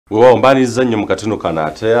Well, mbaliza nnyo mu katono kano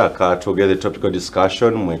ate akatwogera topical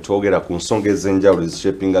discussion mwetwogera ku nsonga ez'enjawulo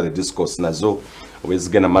ezishapinga the discourse nazo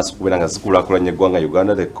obwezigenda maaso kubeera nga zikulaakulanya eggwanga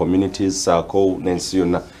Uganda, the communities saako n'ensi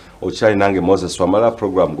yonna. Okyali nange Moses Wamala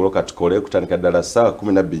program guloka tukole kutandika ddala saa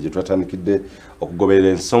 12 gye twatandikidde okugoberera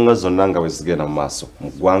ensonga zonna nga bwe zigenda mu maaso mu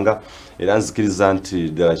ggwanga. Era nzikiriza nti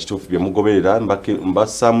ddala kituufu bye mugoberera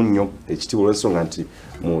mbassaamu nnyo ekitiibwa olw'ensonga nti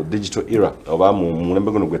mu digital era oba mu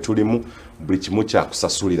mulembe guno gwe tulimu buli kimu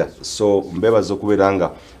kyakusasulira. So mbeebaza okubeera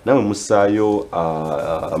nga namwe mussaayo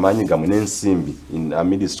amaanyi gammwe n'ensimbi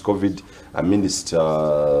amidst COVID, amidst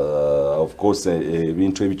of course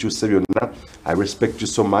ebintu ebikyuse byonna. I respect you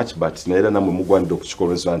so much, but naera namwe mugwanidde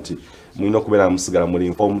okukikola ensonga nti mulina okubeera nga musigala muli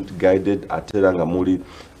informed, guided, ate era nga muli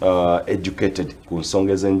educated ku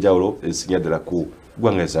nsonga ez'enjawulo ezisinga ddala ku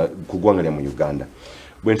ggwanga lya mu Uganda.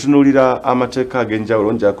 Bwe ntunuulira amateeka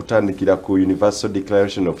ag'enjawulo nja kutandikira ku Universal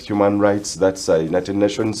Declaration of Human Rights, that's United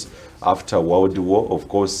Nations after World War. Of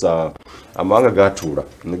course amawanga gatuula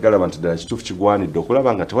ne galaba nti ddala kituufu kigwanidde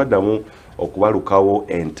okulaba nga tewaddamu okubalukawo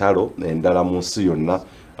entalo endala mu nsi yonna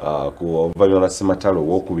ku oluvannyuma lwa ssematalo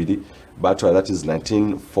owookubiri batwala, that is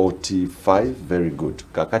 1945. Very good.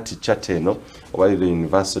 Kakati chat eno oba the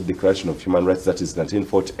Universal Declaration of Human Rights, that is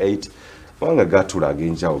 1948, amawanga gatuula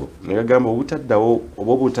ag'enjawulo ne gagamba obutaddawo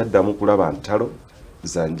oba obutaddamu kulaba ntalo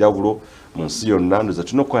za njawulo mu nsi yonna. Ndoza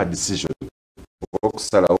tulina okukola decision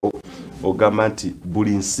okusalawo ogamba nti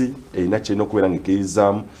buli nsi erina kyerina okubeera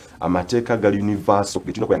ng'ekkirizaamu amateeka gali universal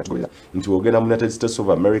ge tulina okubeera nga tugoberera, nti bw'ogenda mu United States of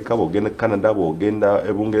America, bw'ogenda Canada,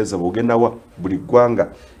 bw'ogenda Bungereza, bw'ogenda wa buli ggwanga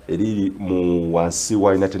eriri mu wansi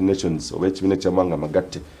wa United Nations oba ekibiina ky'amawanga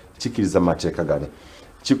amagatte kikkiriza amateeka gano.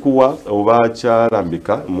 Kikuwa oba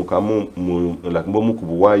kyalambika mukamu ku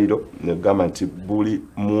buwaayiro negamba nti buli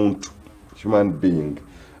muntu, human being,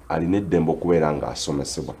 alina eddembe okubeera nga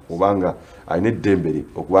asomesebwa obanga alina eddembe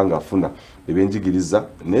okuba nga afuna ebyenjigiriza,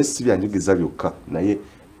 naye si byanjigiriza byokka naye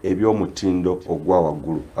eby'omutindo ogwa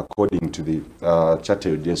waggulu according to the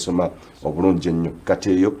charter gyensoma obulungi ennyo. Kati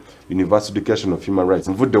eyo Universal Declaration of Human Rights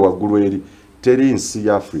nvudde waggulu eri, teri nsi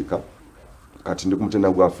ya Africa kati ndi ku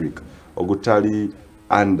mutenda gwa Africa ogutali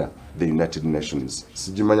under the United Nations.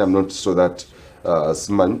 Sijimanya, I'm not so that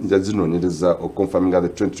simanyi njazinoonyereza confirming the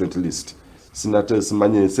 2020 list. Sinate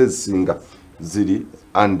simanyi sezisinga ziri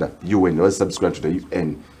under UN or subsequent to the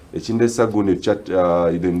UN. Ekindesa guno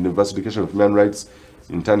the Universal Declaration of Human Rights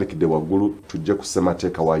intandikidde waggulu tujje ku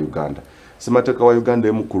ssemateeka wa Uganda. Ssemateeka wa Uganda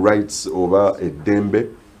emu ku rights oba eddembe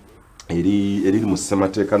eriri mu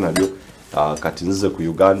ssemateeka nalyo kati nzize ku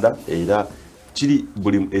Uganda era kiri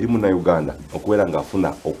buli eri mu Uganda okubeera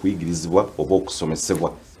ng'afuna okuyigirizibwa oba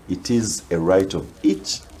okusomesebwa. It is a right of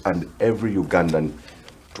each and every Ugandan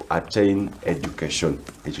to attain education.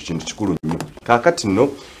 Ekyo kintu kikulu nnyo. Kaakati nno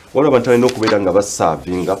waliwo abantu balina okubeera nga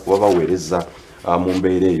basaavinga oba baweereza mu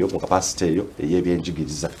mbeera eyo, mu kapasite eyo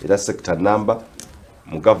ey'ebyenjigiriza, era sector number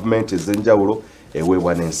mu gavumenti ez'enjawulo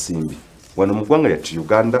eweebwa n'ensimbi. Wano mu ggwanga lyattu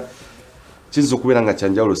Uganda kiyinza okubeera nga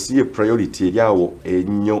kyanjawulo, si ye priority eri awo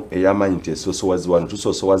ennyo ey'amaanyi nti esoosowazi wano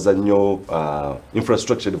tusoosowaza nnyo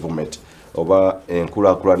infrastructure development oba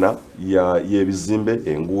enkulaakulana y'ebizimbe,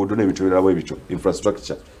 enguudo n'ebintu ebirala bwe bityo,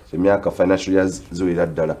 infrastructure, emyaka financial years ziwera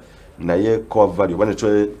ddala, naye core value oba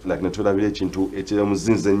netwelabira ekintu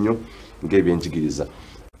ekyemuzinze ennyo ng'ebyenjigiriza.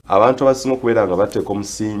 Abantu abasinga okubeera nga bateeka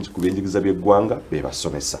omusingi ku byenjigiriza by'eggwanga be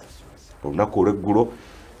basomesa. Olunaku olw'eggulo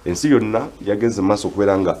ensi yonna yagenze maaso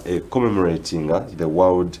okubeera nga commemorating the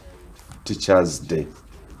World Teachers Day.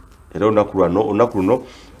 Era olunaku luno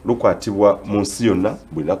lukwatibwa mu nsi yonna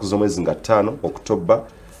buli nnaku z'omwezi nga 5 October,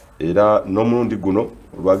 era n'omulundi guno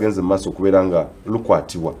lwagenze maaso okubeera nga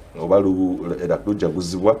lukwatibwa oba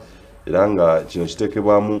lujaguzibwa, era nga kino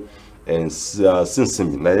kiteekebwamu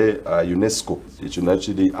sinsimi naye UNESCO ekyo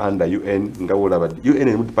nakyo kiri under UN. nga wolaba UN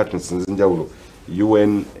erimu departments ez'enjawulo,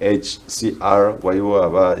 UNHCR waliwo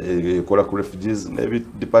aba ekola ku refugees n'ebi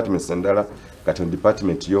departments endala, kati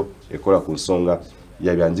department yo ekola ku nsonga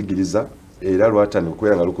ya byanjigiriza era lwatandika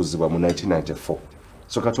okubeera nga lukuzibwa mu 1994.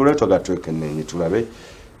 So kati olwetwa gatwekeneenye tulabe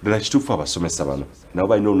ddala kituufu abasomesa bano nabo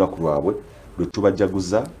balina olunaku lwabwe lwe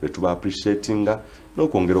tubajaguza, lwe tuba appreciatinga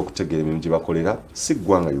n'okwongera okutegeera emirimu gye bakolera, si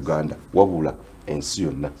ggwanga Uganda wabula ensi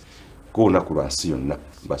yonna, ku lunaku lwa nsi yonna.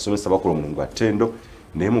 Basomesa bakola omulimu gwa ttendo,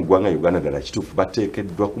 naye mu ggwanga Uganda ddala kituufu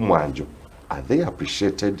bateekeddwa ku mwanjo. Are they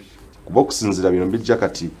appreciated? Kuba okusinziira bino bijja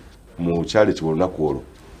kati mu kyali kibwa olunaku olwo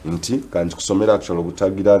nti kanti kusomera actual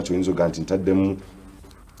obutagira nti oyinza oga nti ntaddemu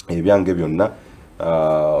ebyange byonna.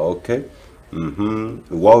 Okay.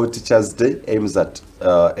 World Teachers Day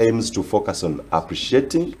aims to focus on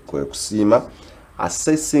appreciating, kwe kusiima,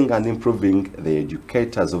 assessing and improving the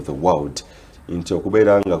educators of the world. nti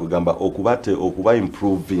okubeera nga kugamba okuba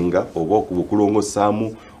improvinga oba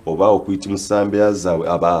okukulongosaamu oba okuyitimusa mbeera zaabwe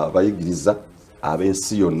abayigiriza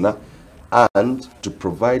ab'ensi yonna, and to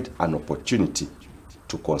provide an opportunity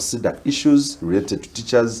to consider issues related to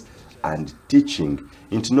teachers and teaching,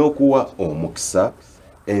 nti n'okuwa omukisa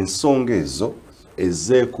ensonga ezo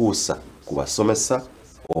ezeekuusa ku basomesa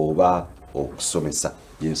oba okusomesa,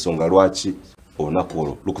 y'ensonga lwaki olunaku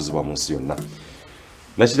olwo lukuzibwa mu nsi yonna.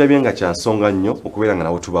 Nakirabye nga kya nsonga nnyo okubeera nga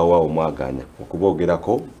nawe tubawa omwaganya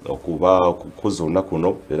okuboogerako okuba kukoza olunaku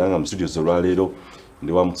luno, era nga mu studios olwaleero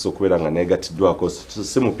ndi wamukisa okubeera nga negatiddwako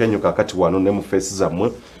si mupya nnyo kakati wano ne mu feesi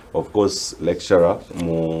zammwe, of course lecturer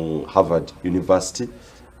mu Harvard University,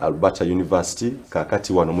 Alberta University,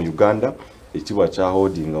 kakati wano mu Uganda ekitibwa kya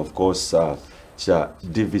holding of course kya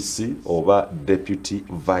DVC oba Deputy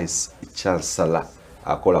Vice Chancellor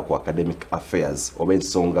akola ku academic affairs oba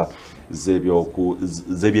ensonga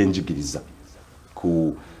z'ebyenjigiriza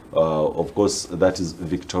ku of course that is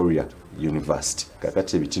Victoria University.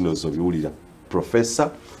 Kakati ebitinozo biwulira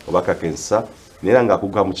professor oba kakensa nera nga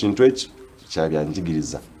akuga mu kintu ekyo kya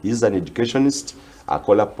byanjigiriza. He is an educationist,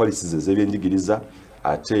 akola policies ez'ebyenjigiriza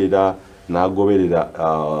ate era n'agoberera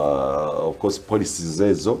of course policies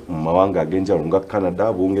ezo mu mawanga ag'enjawulo nga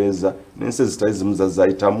Canada, Bungereza n'ensi ezitali zimu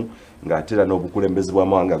zazayitamu, ng'ate era n'obukulembeze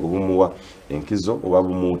bw'amawanga bumuwa enkizo oba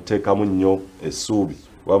bumuteekamu nnyo essuubi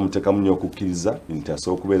oba bumuteekamu nnyo okukkiriza nti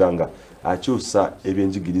asobola okubeera nga akyusa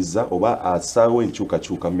ebyenjigiriza oba asaawo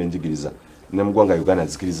enkyukakyuka mu byenjigiriza ne mu ggwanga Uganda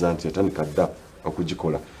zikiriza nti yatandika dda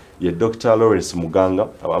okugikola. Ye Dr. Lawrence Muganga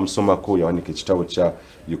abamusomako yawanika ekitabo kya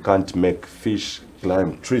You Can't Make Fish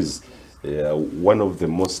Climb Trees, one of the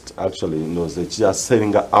most actually knows ekya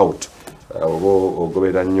selling out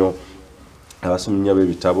ogoberera nnyo abasomi nnyo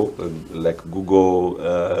b'ebitabo like Google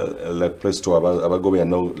like Play Store abagobera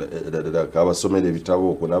no abasomera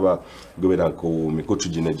ebitabo okwo n'abagobera ku mikutu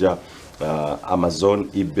gino gya Amazon,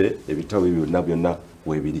 eBay, ebitabo byonna byonna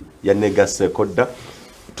webiri yanegaseeko dda.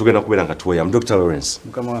 Tugenda kubeera nga tuweyamu. Dr. Lawrence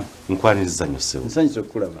Mukama nkwaniriza nnyo ssebo. nsanyusa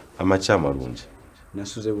okukulaba. Amakya amalungi.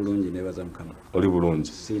 Nasuze bulungi nebaza Mukama. Oli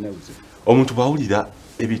bulungi. Siina buzibu. Omuntu bwawulira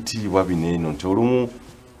ebitiibwa bino eno nti olumu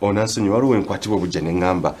onansonyiwa waliwo enkwatibwa obujja ne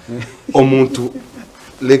ŋŋamba omuntu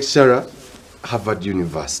lecturer Harvard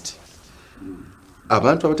University.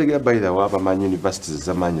 Abantu abategera bayirawo abamanyi universities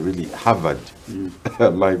ez'amaanyi really Harvard.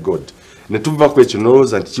 My God. Ne tuva ku ekyo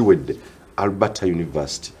n'olowooza nti kiwedde Alberta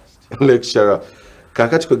University. Lecturer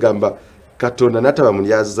kakati kwegamba Katonda n'ataba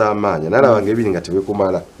mulyaza amaanyi n'alaba ng'ebiri nga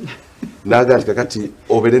tebeekumala. N'agamba nti kakati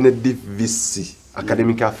obeere ne DVC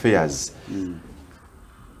Academic Affairs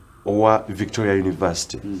owa Victoria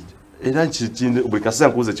University. Era buli kaseera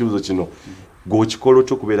nkubuuza ekibuuzo kino gw'okikola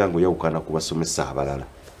otya okubeera ng'oyawukana ku basomesa abalala?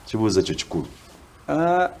 Kibuuzo ekyo kikulu.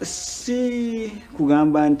 Si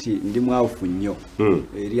kugamba nti ndi mwawufu nnyo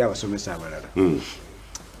eri abasomesa abalala.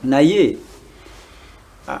 Naye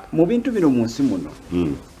mu bintu bino mu nsi muno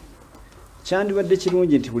kyandibadde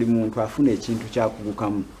kirungi nti buli muntu afuna ekintu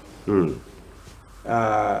kyakugukamu.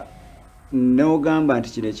 N'ogamba nti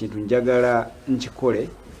kino ekintu njagala nkikole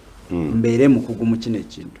mbeere mukugu mu kino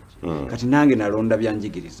ekintu. Kati nange nalonda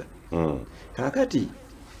byanjigiriza. Kakati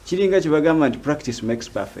kiringa kibagamba nti practice makes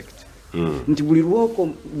perfect. Nti buli lwoko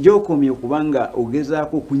gyokomye okubanga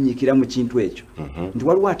ogezaako okunyikira mu kintu ekyo nti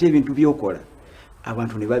waliwo ate ebintu byokola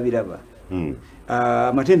abantu ne babiraba.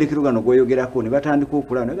 Amatendekero gano goyogerako ne batandika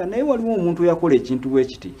okulaba naye waliwo omuntu yakola ekintu bwe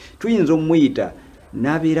kiti tuyinza omuyita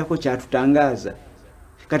n'abeerako kyatutangaaza.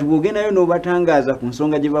 Kati bw'ogendayo n'obatangaaza ku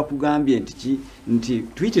nsonga gye bakugambye nti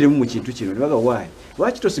tuyitiremu mu kintu kino ne baga waayi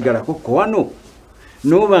lwaki tosigalako ko wano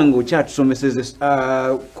n'oba nga okyatusomeseze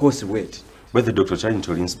koosi bweti. But the Dr. Chani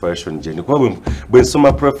told inspiration gye kuba bwe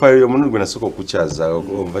nsoma profile y'omuntu gwe nasooka okukyaza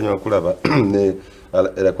oluvannyuma kulaba ne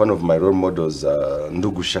like one of my role models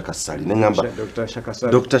Ndugu Shakasali nengamba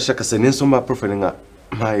Dr. Shakasali nensoma profile nga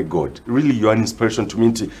my God really you are an inspiration to me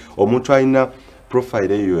nti omuntu alina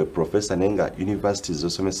profile eyo professor nenga universities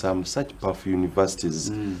osomesa such powerful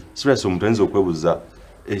universities seriously omuntu ayinza okwebuuza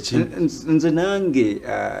nze nange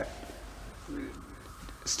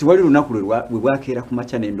situwali lunaku lwe bwakeera ku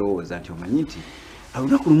makya n'endowooza nti omanyi nti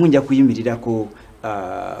olunaku lumu nja kuyimirirako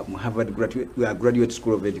mu Harvard Graduate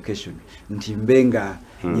School of Education nti mbenga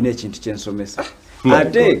nyina ekintu kyensomesa.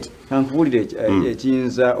 Ate kankubuulire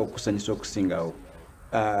ekiyinza okusanyusa okusingawo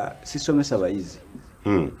sisomesa bayizi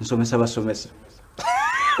nsomesa basomesa.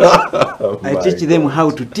 I teach them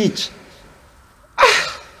how to teach.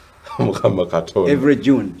 Every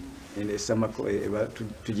June in the summer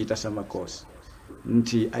tujita summer course.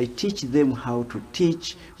 I teach them how to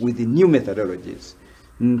teach with the new methodologies.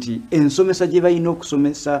 nti ensomesa gye balina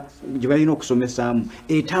okusomesaamu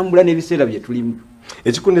etambula n'ebiseera bye tulimu.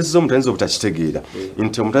 Ekikundisiza omutanzi obutakitegeera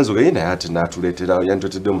nti omutanzi ogaye naye ate n'atuleetera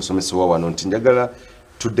yantuletedde omusomesa wa wano nti njagala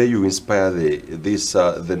today you inspire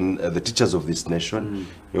the teachers of this nation.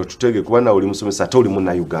 Tutege kuba nawe oli musomesa ate oli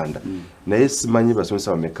munnauganda naye simanyi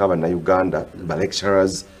basomesa bameka abannauganda ba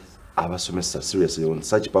lecturers abasomesa seriously on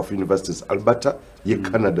such powerful universities. Alberta ye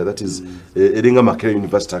Canada, that is eringa Makerere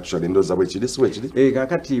University actually ndoza bwekiri siwekiri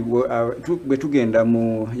kakati bwe tugenda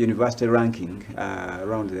mu university ranking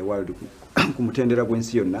around the world ku mutendera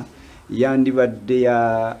gw'ensi yonna yandibadde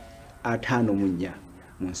ya 5 mu 4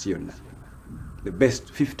 mu nsi yonna, the best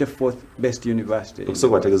 54th best university.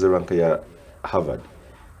 Okusobola kubategeeza rank ya Harvard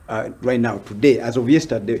right now today as of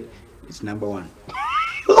yesterday it's number 1.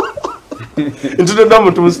 Ntudde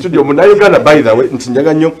omuntu mu studio munnauganda by the way nti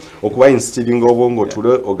njaga nnyo okuba instilling obwongo tule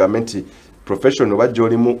ogambe nti professional bajja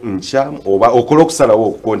olimu nkya oba okola okusalawo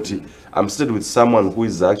okuko nti I'm sitting with someone who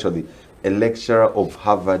is actually a lecturer of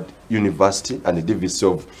Harvard University and a DVC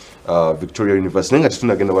of Victoria University. Nenga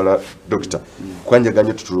tunagenda wala doctor kwanjaga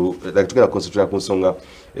nnyo tugenda concentrate ku nsonga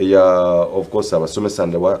ya of course abasomesa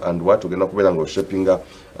and what tugenda kubeera nga shapinga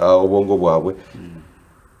obwongo bwabwe.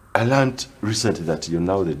 I learned recently that you're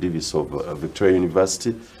now the DVC of Victoria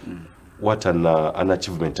University. What an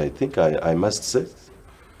achievement, I think I must say.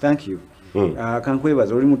 Thank you.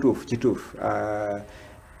 Kankwebaza oli mutuufu kituufu.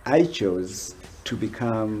 I chose to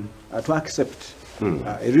become to accept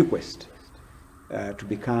a request to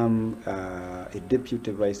become a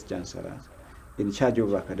deputy vice chancellor in charge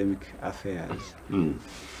of academic affairs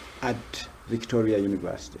at Victoria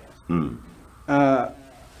University.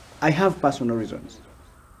 I have personal reasons.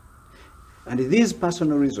 And these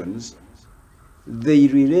personal reasons, they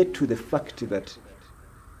relate to the fact that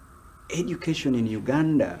education in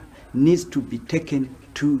Uganda needs to be taken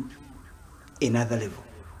to another level.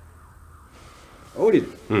 Hold it.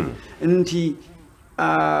 Nti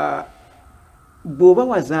bw'oba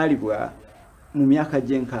wazaalibwa mu myaka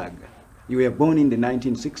gy'enkaaga, you were born in the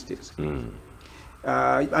 1960s.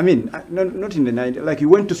 I mean, not in the 90s, like you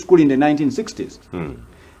went to school in the 1960s.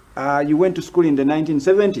 You went to school in the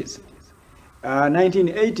 1970s.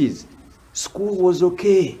 1980s, school was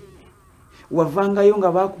okay. Wavangayo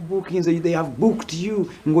nga bakubukinze, they have booked you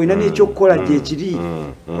ngoina n'ekyokukola gyekiri.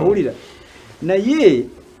 Owulira naye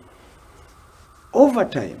over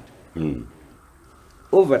time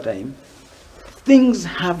things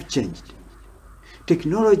have changed.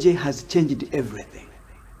 Technology has changed everything,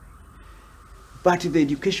 but the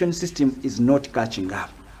education system is not catching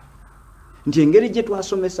up. Nti engeri gye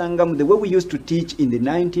twasomesangamu, the way we used to teach in the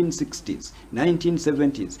 1960s,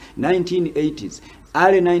 1970s, 1980s,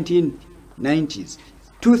 early 1990s,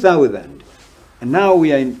 2000, and now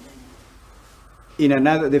we are in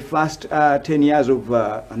another, the first 10 years of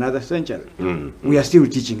another century. We are still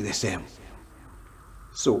teaching the same.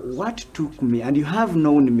 So what took me, and you have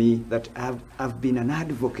known me that I've been an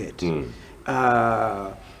advocate.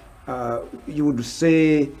 You would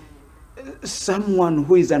say someone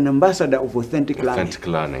who is an ambassador of authentic learning. Authentic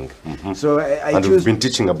learning. So and we've been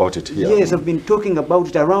teaching about it here. Yes, I've been talking about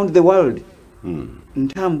it around the world.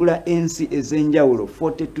 Ntambula ensi ezenjawulo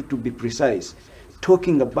 42 to be precise,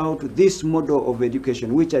 talking about this model of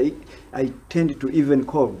education, which I tend to even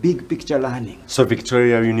call big picture learning. So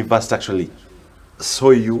Victoria University actually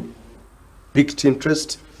saw you, piqued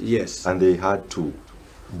interest. Yes. And they had to.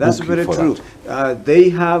 That's very true.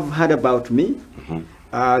 They have heard about me.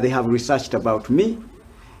 They have researched about me,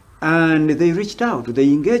 and they reached out, they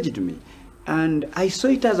engaged me, and I saw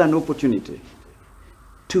it as an opportunity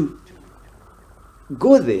to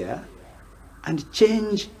go there and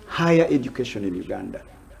change higher education in Uganda.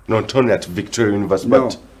 Not only at Victoria University,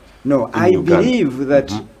 but I Uganda. believe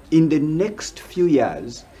that in the next few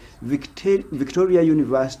years, Victoria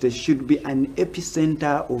University should be an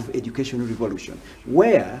epicenter of educational revolution,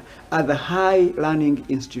 where other high learning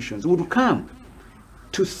institutions would come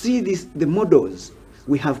to see the models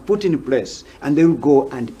we have put in place, and they will go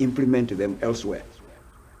and implement them elsewhere.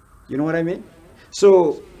 You know what I mean?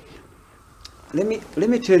 So let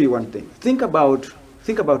me tell you one thing. Think about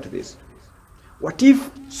this. What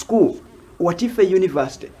if school, what if a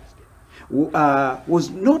university was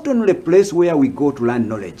not only a place where we go to learn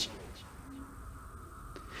knowledge?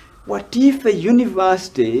 What if a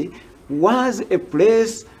university was a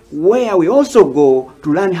place where we also go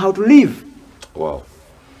to learn how to live? Wow.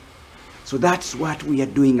 So that's what we are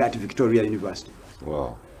doing at Victoria University.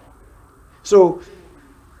 Wow. So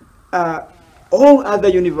all other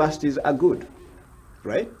universities are good,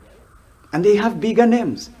 right? And they have bigger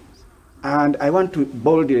names. And I want to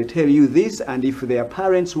boldly tell you this, and if there are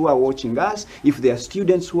parents who are watching us, if there are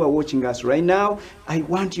students who are watching us right now, I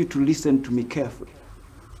want you to listen to me carefully.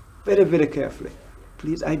 Very, very carefully.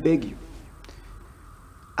 Please, I beg you.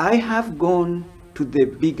 I have gone to the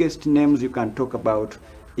biggest names you can talk about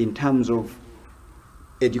in terms of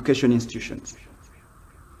education institutions.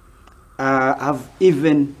 I've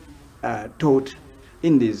even taught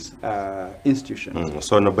in these institutions.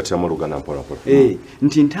 So nobody amulugana mpola mpola.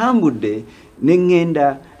 Nti ntambudde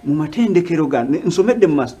nengenda mu matendekero nsomedde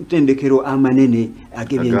mu matendekero amanene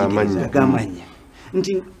ag'ebyenjigiriza agamanya.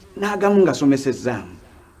 Nti n'agamu ngasomesezaamu.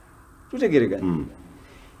 Tutegereganya.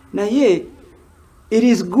 Naye it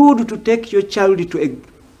is good to take your child to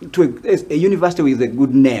a university with a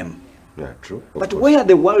good name. Yeah, true. But where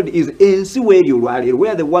the world is, where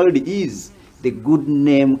the world is, the good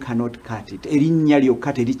name cannot cut it. It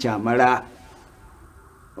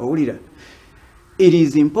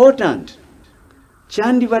is important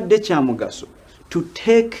to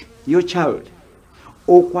take your child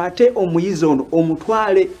okwate omuyizi ono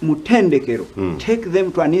omutwale mu ttendekero, take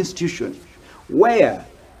them to an institution where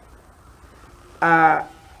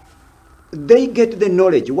they get the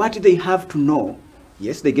knowledge, what they have to know.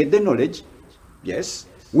 Yes, they get the knowledge, yes,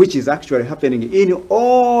 which is actually happening in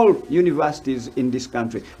all universities in this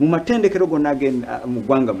country.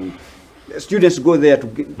 Students go there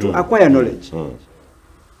to acquire knowledge.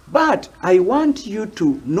 But I want you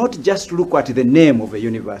to not just look at the name of a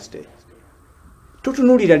university.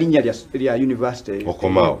 Tutunulira linnya lya university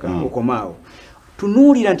okomao.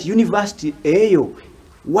 Tunulira nti university eyo,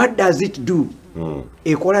 what does it do?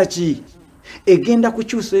 Ekola ki? Egenda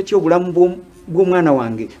kukyusa etya obulamu bw'omwana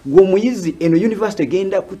wange? Gw'omuyizi eno university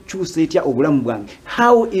egenda kukyusa etya obulamu bwange?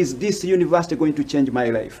 How is this university going to change my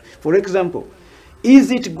life? For example,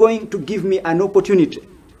 is it going to give me an opportunity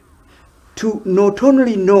to not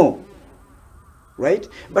only know, right,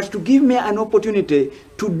 but to give me an opportunity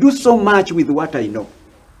to do so much with what I know?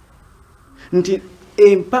 Nti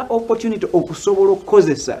empa opportunity okusobola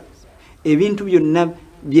okukozesa ebintu byonna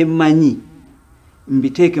byemanyi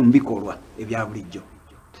mbiteeke mu bikolwa ebya bulijjo.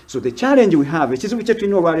 So the challenge we have, ekizibu kye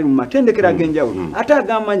tulina olwaleero mu matendekero ag'enjawulo ate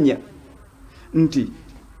agamanya nti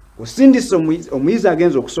osindisa omuyizi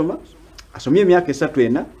agenza okusoma, asomye emyaka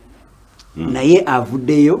 3-4, naye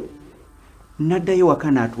avuddeyo n'addayo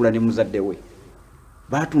waka n'atuula ne muzadde we.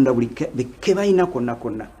 Baatunda buli ke balina konna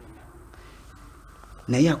konna.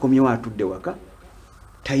 Naye akomyewo atudde waka,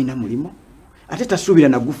 talina mulimo, ate tasuubira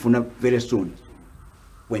nagufuna very soon.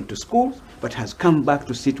 Went to school, but has come back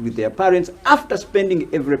to sit with their parents after spending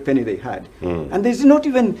every penny they had. And there's not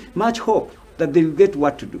even much hope that they'll get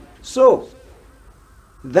what to do. So,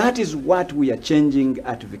 that is what we are changing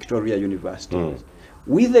at Victoria University.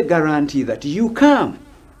 With the guarantee that you come,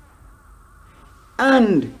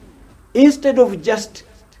 and instead of just,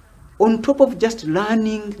 on top of just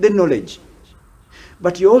learning the knowledge,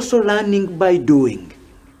 but you're also learning by doing.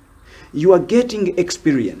 You are getting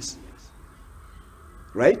experience.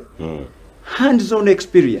 Right? Hands-on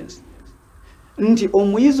experience. Nti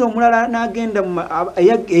omuyizi omulala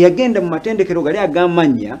yagenda mu matendekero gali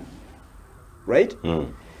agamanya, right?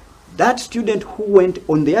 That student who went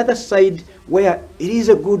on the other side where it is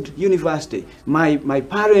a good university, my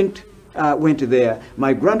parent went there,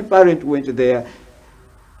 my grandparent went there,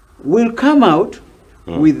 will come out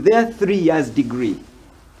with their 3 years degree.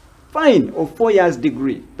 Fine, or 4 years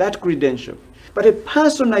degree, that credential. But a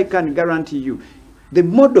person, I can guarantee you, the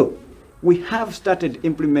model we have started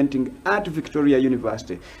implementing at Victoria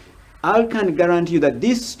University, I can guarantee you that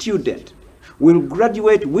this student will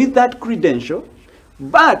graduate with that credential,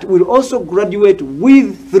 but will also graduate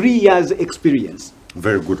with 3 years experience.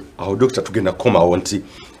 Very good. Our doctor tugenda koma wanti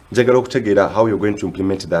njagala okutegeera how you're going to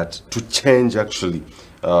implement that to change actually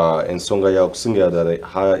ensonga ya okusingira the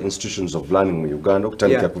higher institutions of learning mu Uganda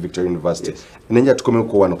okutandikira ku Victoria University. Nenja tukomeko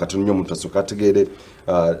ko wano kati nnyo omuntu asoka ategeere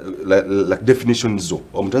like definitions zo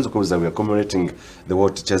omuntu anza kubuza we are commemorating the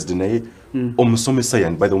world teachers day naye omusomesa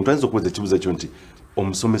yani by the omuntu anza kubuza ekibuzo ekyo nti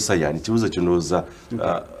omusomesa yani ekibuzo kinoza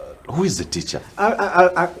who is the teacher?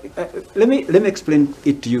 Let me explain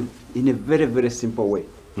it to you in a very, very simple way.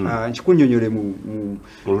 Nchikunyonyole mu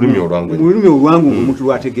lulimi olwangu omuntu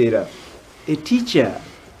lwategeera. A teacher,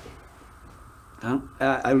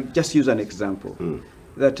 I'll just use an example,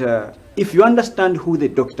 that if you understand who the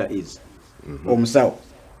doctor is, omusawo,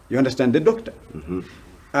 you understand the doctor.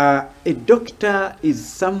 A doctor is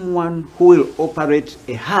someone who will operate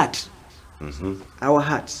a heart, our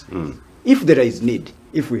hearts, if there is need,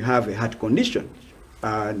 if we have a heart condition.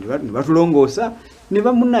 Nibatulongosa,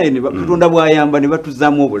 nibamunaye Katonda bw'ayamba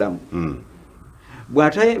nibatuzaamu obulamu.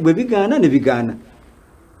 Bwe bigaana ne bigaana.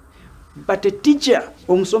 But a teacher,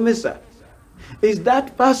 omusomesa, is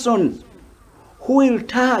that person who will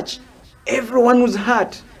touch everyone's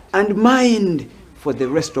heart and mind for the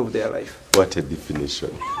rest of their life. What a definition.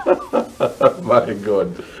 My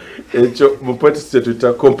God. Echo mupatise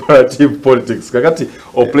tuita comparative politics. Kakati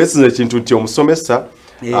oplaces ekintu nti omusomesa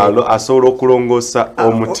asobola okulongosa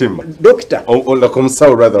omutima. Doctor.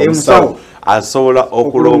 Omusawo rather omusawo asobola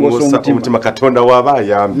okulongosa omutima Katonda waba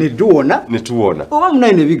ayambi. Netuwona. Oba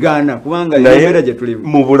munayi ne bigaana kubanga yemera gye tulimu.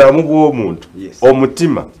 Mu bulamu bw'omuntu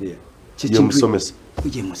omutima ye musomesa.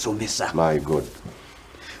 Ye musomesa. My God.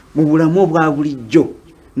 Mu bulamu obwa bulijjo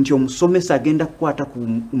nti omusomesa agenda kukwata ku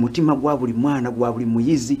mutima gwa buli mwana gwa buli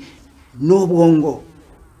muyizi n'obwongo.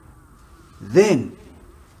 Then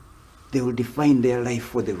they will define their life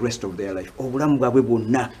for the rest of their life. Obulamu bwabwe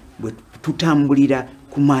bwonna bwe tutambulira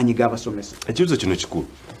ku maanyi g'abasomesa. Ekibuzo kino kikulu.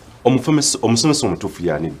 Omusomesa omutuufu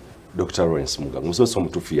y'ani? Dr. Lawrence Mugaga, omusomesa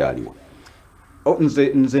omutuufu y'aliwa?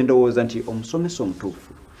 Nze ndowooza nti omusomesa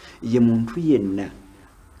omutuufu ye muntu yenna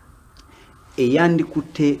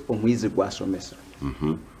eyandikutte omuyizi gw'asomesa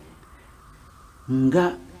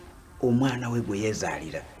nga omwana we bwe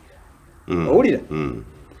yeezaalira. Owulira?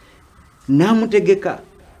 N'amutegeka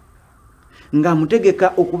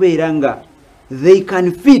ng'amutegeka okubeera nga they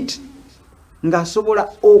can fit, ng'asobola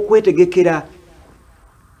okwetegekera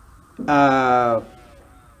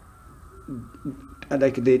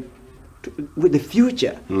like the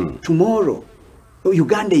future, tomorrow,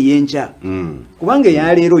 Uganda yencha. Kubanga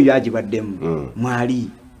ya leero yagibaddemu mwali.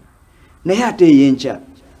 Naye ate yencha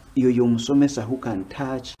yoyo omusomesa who can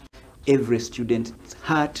touch every student's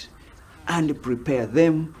heart and prepare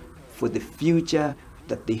them for the future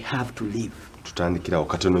that they have to live. Tutandikirawo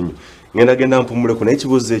katono nnyo. Ngenda genda mpumuleko naye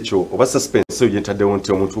ekibuuzo ekyo oba suspense eyo yentaddewo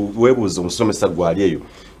nti omuntu weebuuza omusomesa gwali eyo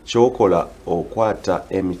kyokola okwata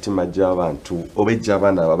emitima gy'abantu oba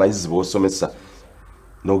egy'abaana abayizi b'osomesa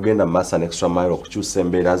n'ogenda mu maaso extra mile okukyusa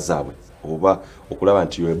embeera zaabwe oba okulaba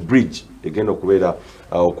nti yo bridge egenda okubeera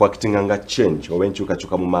okwakitinga nga change oba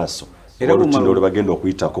enkyukakyuka mu maaso era olutindo lwe bagenda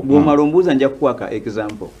okuyitako. Bw'omala ombuuza nja kukwaka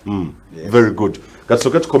example. Very good.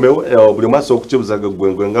 Katusooke tukomewo buli maaso okukibuza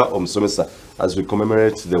gwengwe nga omusomesa as we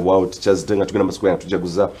commemorate the World Teachers Day nga tugenda masiko ya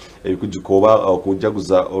tujaguza ebikujjuko oba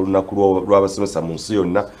okujaguza olunaku lw'abasomesa mu nsi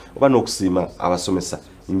yonna oba n'okusiima abasomesa.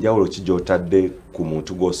 Njawulo ki gy'otadde ku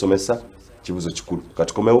muntu gw'osomesa? Kibuzo kikulu.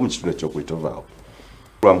 Katukomewo mu kitundu eky'okuyituvaawo.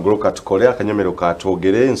 Lwamugolo katukole akanyomero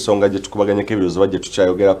katwogere ensonga gye tukubaganyeko ebirozo bajje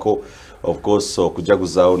tukyayogerako of course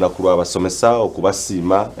okujaguza olunaku lw'abasomesa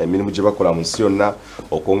okubasiima emirimu gye bakola mu nsi yonna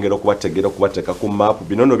okwongera okubategeera okubateeka ku map.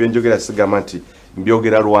 Bino nno byenjogera sigamba nti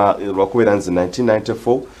mbyogera lwakubeera nze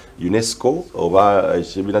 1994 UNESCO oba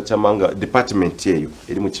ekibiina ky'amawanga department eyo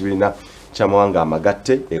eri mu kibiina ky'amawanga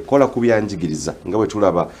amagatte ekola ku byanjigiriza nga bwe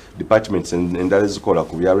tulaba departments endala ezikola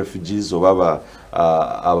ku bya refugees oba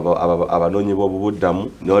abanoonyi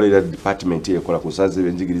b'obubuddamu n'olera department ekola ku nsonga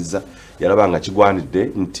z'ebyenjigiriza yalaba nga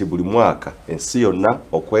kigwanidde nti buli mwaka ensi yonna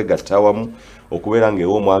okwegatta awamu okubeera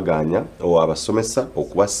ng'ewa omwaganya abasomesa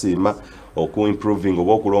okubasiima okuimproving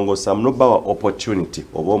oba okulongoosamu n'obawa opportunity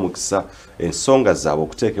oba omukisa ensonga zaabwe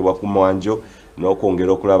okuteekebwa ku mwanjo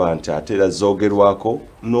n'okwongera okulaba nti ate era zoogerwako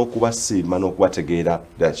n'okubasiima n'okubategeera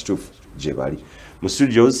ddala kituufu gye bali. Mu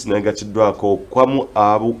studios negatiddwako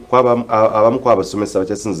abamu kw'abasomesa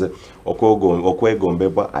bakyasinze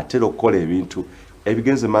okwegombebwa ate okukola ebintu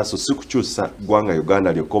ebigenze maaso si kukyusa ggwanga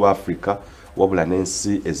Uganda lyokka oba Africa wabula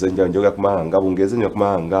n'ensi ez'enjawulo njogera ku mahanga Bungereza njogera ku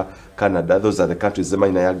mahanga Canada. Those are the countries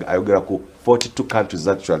zemanyi naye ayogera ku 42 countries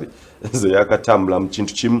actually ze yakatambula mu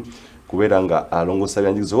kintu kimu kubeera nga alongoosa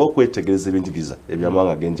byanjigiriza oba okwetegereza ebyenjigiriza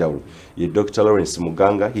eby'amawanga ag'enjawulo. Ye Dr. Lawrence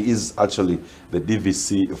Mugaga, he is actually the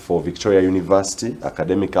DVC for Victoria University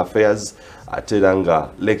Academic Affairs ate era nga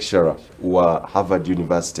lecturer wa Harvard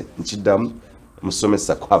University. Nkiddamu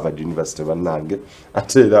musomesa ku Harvard University bannange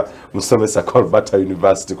ate era musomesa ku Alberta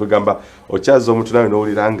University kwegamba okyaza omuntu nawe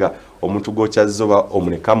n'owulira nga omuntu gw'okyaziza oba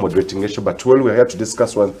omuleka moderating issue but well we are here to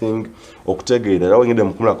discuss one thing okutegeera era wengende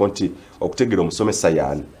mukumulako nti okutegeera omusomesa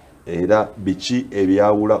yaani era biki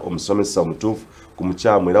ebyawula omusomesa omutuufu ku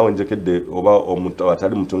mukyamu era wenjokedde oba omuntu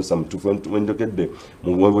atali mutomesa mutuufu wenjokedde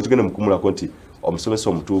bwetugende mukumulako nti omusomesa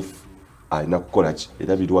omutuufu alina kukola ki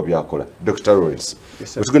era biriwa byakola. Dr. Lawrence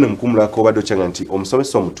bwetugende mukumulako obadde okyanga nti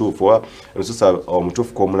omusomesa omutuufu oba omusomesa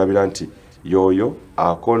omutuufu kw'omulabira nti yoyo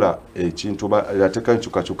akola ekintu ateeka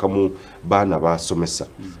enkyukakyuka mu baana basomesa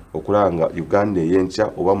okulaba nga Uganda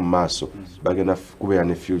ey'enkya oba mu maaso bagenda kubeera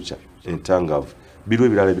ne future entangaavu. Biriwa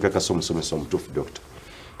ebirala ebikakasa omusomesa omutuufu Doctor?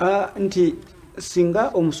 Nti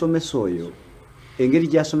singa omusomesa oyo engeri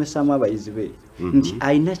gy'asomesaamu abayizi be nti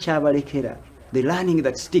alina kyabalekera the learning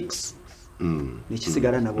that sticks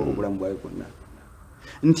nekisigala nabo obulamu bwawe bwonna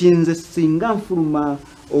nti nze singa nfuluma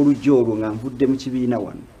oluggi olwo nga nvudde mu kibiina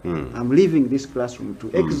wano I'm leaving this classroom to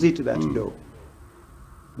exit that door.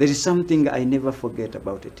 There is something I never forget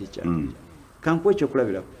about a teacher. Kankuwa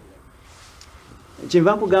ekyokulabirako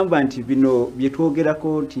kyenva nkugamba nti bino bye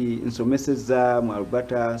twogerako nti nsomesezza mu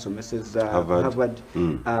Alberta, nsomesezza Harvard,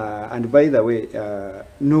 and by the way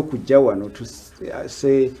n'okujja wano to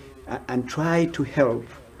say and try to help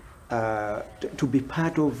to be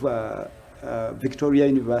part of Victoria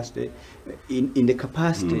University in the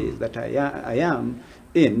capacity that I am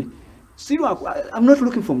in. See, I'm not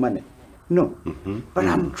looking for money, no, but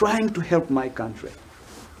I'm trying to help my country.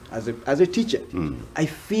 As a teacher, I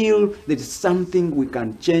feel there is something we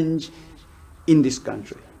can change in this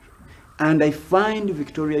country. And I find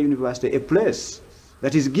Victoria University a place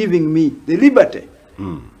that is giving me the liberty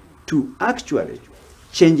to actually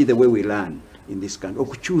change the way we learn in this country.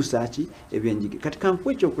 Okukyusa ki ebyenjigi. Kati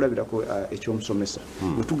kankuwa ekyokulabirako ekyomusomesa.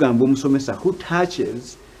 Bwe tugamba omusomesa who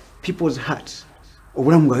touches people's hearts.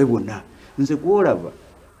 Obulamu bwawe bwonna. Nze gwolaba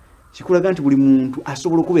kikulaga nti buli muntu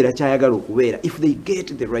asobola okubeera kyayagala okubeera if they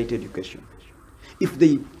get the right education, if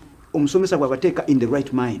they omusomesa bw'abateeka in the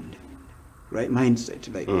right mindset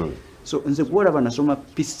like so nze gwolaba nasoma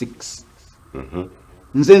P6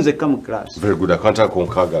 nze mu class very good akanta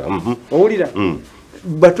konkagala owulira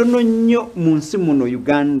batono nnyo mu nsi muno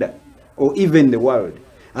Uganda or even the world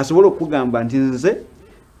asobola okugamba nti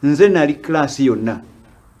nze nali class yonna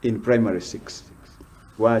in primary 6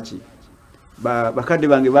 waki bakadde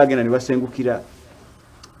bange bagenda ne basengukira,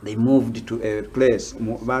 they moved to a place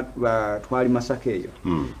twali Masaka eyo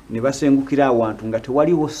ne basengukira awantu nga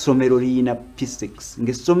tewaliwo ssomero liyina P6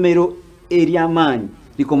 ng'essomero ery'amaanyi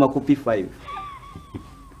likoma ku P5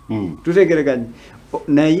 tutegereganye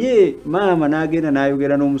naye maama n'agenda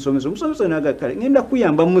n'ayogera n'omusomesa n'agakale ngenda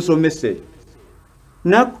kuyamba musomese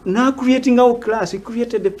na creating our class. He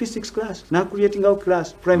created the P6 class, na creating our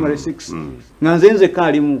class primary 6 nga nze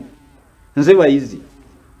kalimu nze bayizi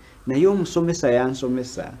naye omusomesa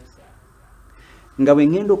yansomesa nga bwe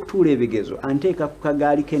ngenda okutuula ebigezo anteeka ku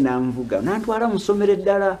kagaali ke nanvuga nantwala musomero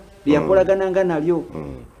eddala lyakolagananga nalyo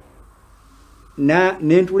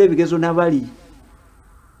nentuula ebigezo nabali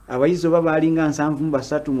abayizi oba baalinga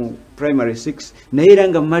 7 mu primary 6 naye era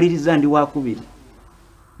nga mmaliriza ndi wakubiri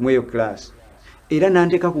mu eyo class era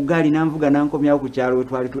nanteeka ku gaali nanvuga nankomyawo ku kyalo we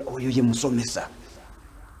twali oyo ye musomesa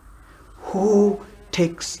who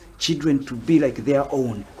takes children to be like their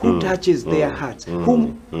own, who touches their hearts,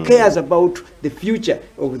 who cares about the future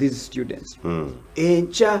of these students.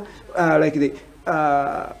 Encha like the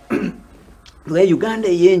where Uganda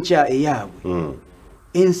yencha eyabwe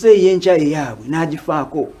ense yencha eyabwe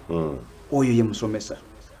nagifaako oyo ye musomesa.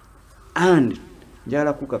 And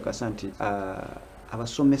njala kukakasa nti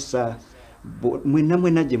abasomesa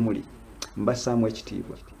mwena gye muli mbasaamu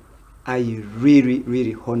ekitiibwa. I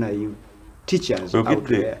really honor you teachers out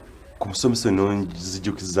there. Kumusomesa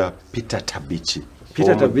nonzijukiza Peter Tabichi.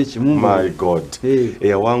 My God.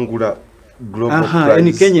 Eyawangula Global Prize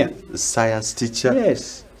in Kenya. Science teacher.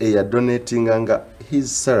 Yes. Donating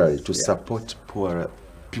his salary to support poor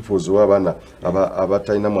people's wabana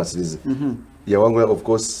abatalina mwasirizi. Yawangula of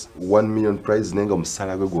course 1 million prize nenga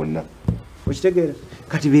omusala gwe gwonna. Okitegera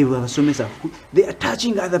kati beebwe abasomesa they are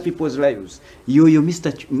touching other people's lives. Yoyo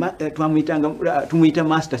Mr. tumuyita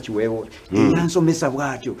Master Chiwewo yansomesa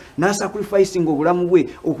bwatyo nasacrificing obulamu bwe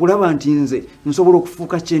okulaba nti nze nsobola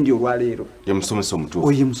okufuuka kyendi olwaleero. Ye musomesa omutuufu.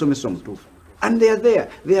 Oye musomesa omutuufu. And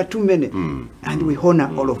they are too many. And we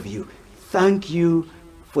honor all of you. Thank you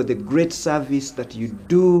for the great service that you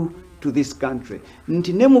do to this country.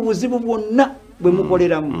 Nti ne mu buzibu bwonna bwe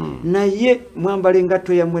mukoleramu naye mwambala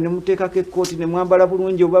engatto yammwe ne muteekako ekkooti ne mwambala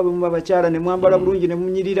bulungi oba bwe muba bakyala ne mwambala bulungi ne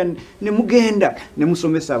munyirira ne mugenda ne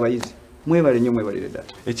musomesa abayizi. Mwebale nnyo mwebalire ddala.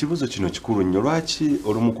 Ekibuuzo kino kikulu nnyo. Lwaki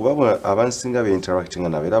olumu kuba abansinga be interacting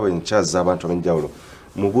nabo era benkyaza abantu ab'enjawulo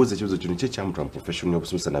mubuuza ekibuuzo kino kye kyamutwa mu profession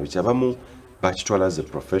y'obusomesa nabiki abamu bakitwala as a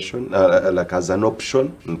profession like as an option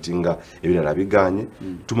nti nga ebirala biganye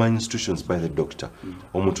to my institutions by the doctor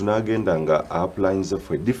omuntu n'agenda nga applying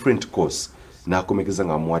for a different course nakomekeza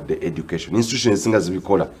nga muwadde education institutions ezinga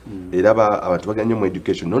zibikola era abantu baganye mu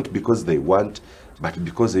education not because they want but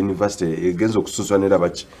because the university egenza okususwanira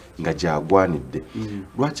baki nga gyagwanidde.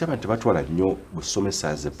 Lwaki abantu batwala nnyo busomesa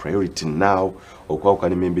as a priority now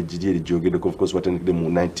okwawukana emembe giri eri gyogeddeko of course watandikidde mu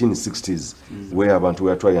 1960s where abantu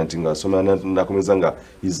weyatwalira nti nga asoma nakomeza nga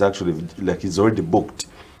is actually like he's already booked.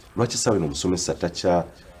 Lwaki sawa ino omusomesa takya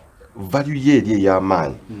value ye eri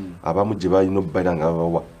ey'amaanyi abamu gye balina obbaira nga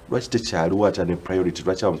babawa lwaki tekyaliwo ate ne priority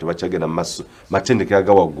lwaki abantu tebakyagenda mu maaso matendekero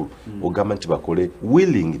aga waggulu ogamba nti bakole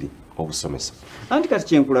willingly obusomesa. Anti kati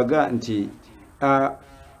kyenkulaga nti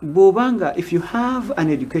bw'obanga if you have an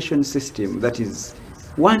education system that is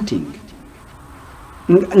wanting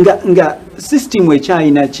nga system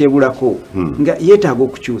ekyalina kyebulako nga yeetaaga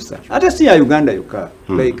okukyusa ate si ya Uganda yokka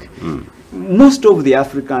like most of the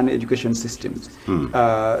African education systems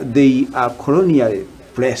they are colonially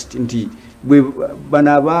placed nti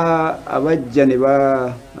bano abajja ne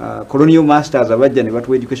ba colonial masters abajja ne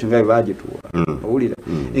batuwa education nga bagituwa owulira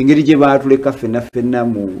engeri gye baatuleka ffenna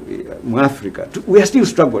mu Africa we are still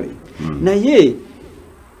struggling naye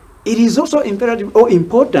it is also imperative or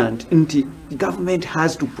important nti government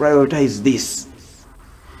has to prioritize this.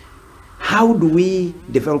 How do we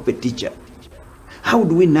develop a teacher? How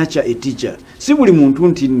do we nurture a teacher? Si buli muntu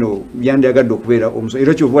nti nno yandiyagadde okubeera omusomesa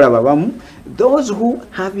era kyovola babamu those who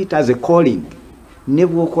have it as a calling ne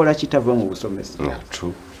bw'okola kitava mu busomesa.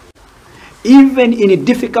 True. Even in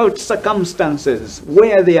difficult circumstances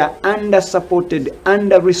where they are under-supported,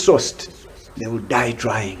 under-resourced, they will die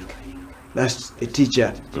trying. That's a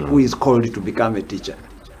teacher who is called to become a teacher.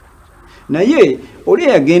 Naye oli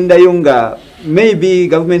yagendayo nga maybe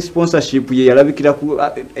government sponsorship ye yalabikira ku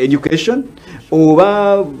education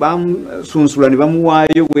oba bamusunsula ne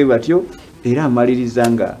bamuwaayo bwe batyo era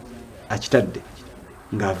amaliriza nga akitadde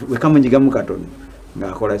nga wekamunyigamu katono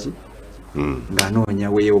ng'akola ki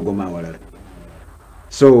ng'anoonya weeyogoma awalala.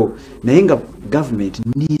 So naye nga government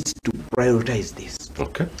needs to prioritize this.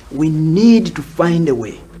 Okay. We need to find a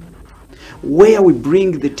way where we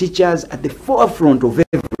bring the teachers at the forefront of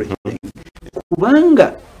everything.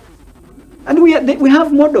 Kubanga, and we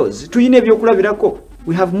have models.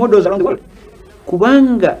 We have models around the world.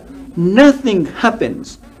 Kubanga, nothing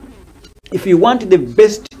happens if you want the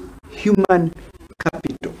best human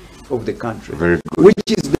capital of the country, which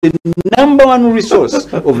is the number one resource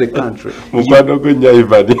of the country.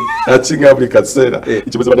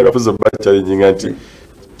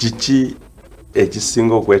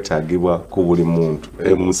 Ekisinga okwetaagibwa ku buli muntu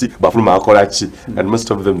munsi bafuluma akola ki and most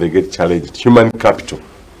of them they get challenged human capital.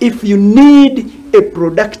 If you need a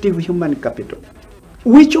productive human capital,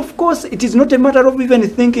 which of course it is not a matter of even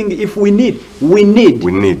thinking if we need bwe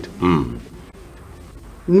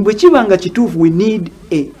kibanga kituufu we need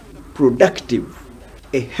a productive,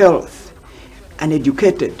 a health, an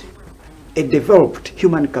educated, a developed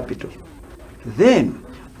human capital. Then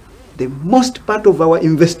the most part of our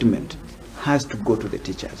investment has to go to the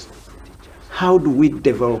teachers. How do we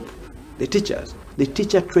develop the teachers? The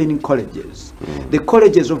teacher training colleges, the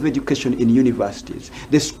colleges of education in universities,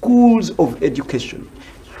 the schools of education.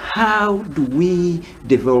 How do we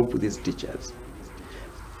develop these teachers?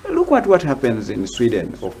 Look at what happens in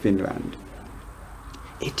Sweden or Finland.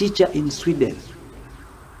 A teacher in Sweden,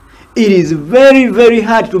 it is very, very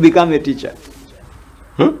hard to become a teacher.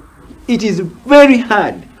 It is very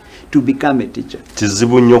hard to become a teacher.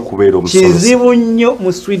 Kizibu nnyo kubeera omusomesa. Kizibu nnyo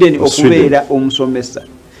mu Sweden okubeera omusomesa.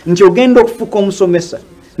 Nti ogenda okufuuka omusomesa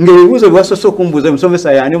ng'ebibuuzo bwasoose okumbuuza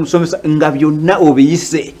omusomesa y'ani omusomesa nga byonna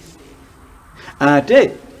obiyise.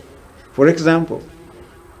 Ate, for example,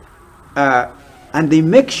 and they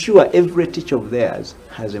make sure every teacher of theirs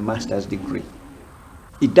has a master's degree.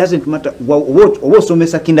 It doesn't matter what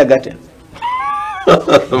osomesa kindergarten.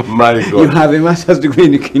 My God. You have a master's degree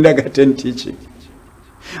in kindergarten teaching.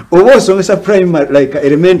 Oba osomesa primary like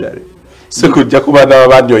elementary sekujja kuba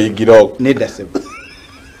n'abaana oyigirawo nedda sebo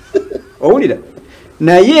owulira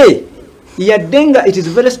naye yaddenga it is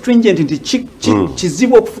very stringent nti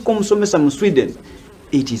kizibu okufuuka omusomesa mu Sweden,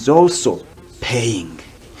 it is also paying.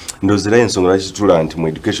 Ndozera ensonga lwaki tutula nti mu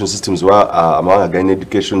education systems amawanga galina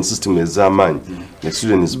education system ez'amaanyi ne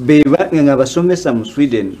Sweden is nga basomesa mu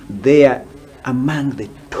Sweden they are among the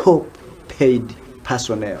top paid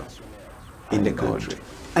personnel in the country.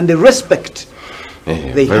 And the respect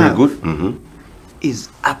they have is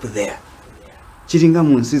up there. Kiringa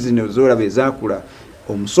mu nsi zino z'olaba ezaakula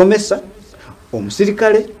omusomesa,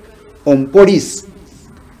 omusirikale, omupoliisi.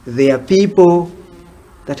 They are people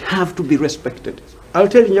that have to be respected. I'll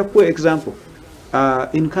tell you a example.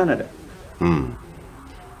 In Canada,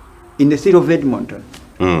 in the city of Edmonton,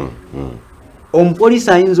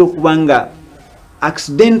 omupoliisi ayinza okuba nga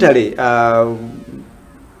accidentally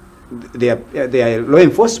they are law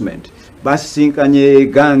enforcement basisinkanye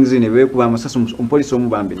gangs ne beekuba amasasi omupoliisi omu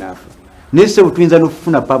bambi n'afa nese tuyinza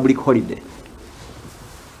n'okufuna public holiday.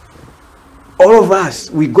 All of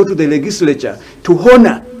us, we go to the legislature to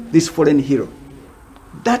honor this fallen hero.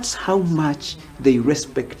 That's how much they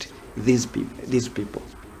respect these people.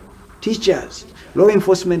 Teachers, law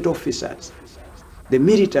enforcement officers, the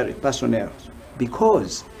military personnel,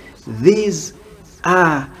 because these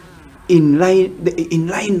are in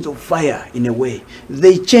lines of fire in a way.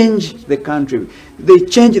 They change the country, they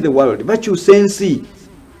change the world. But you sense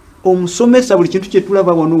omusomesa buli kintu kye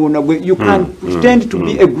tulaba wano wona you can pretend to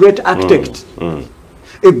be a great architect,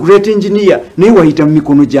 a great engineer, naye wayita mu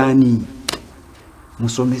mikono gy'ani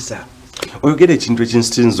musomesa. oyogera ekintu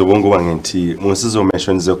ekinsitinza obwongo bwange nti mu nsi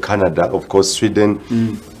z'omentionze Canada, of course Sweden,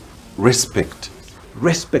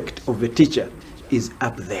 respect of a teacher is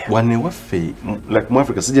up there. One waffe like mu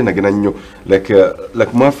Africa sije nagenda nnyo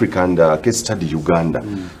like mu Africa and case study Uganda,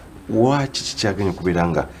 waki kikyaganya okubeera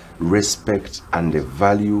nga respect and the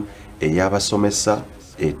value ey'abasomesa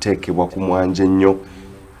eteekebwa ku mwanje nnyo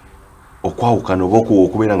okwawukana oba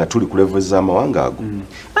okubeera nga tuli ku level z'amawanga ago.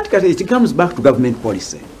 Anti kati it comes back to government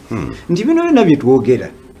policy. Nti bino byonna bye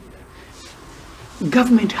twogera,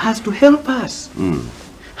 government has to help us,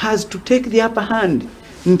 has to take the upper hand.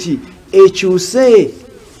 Nti ekyuse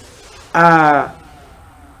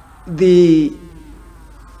the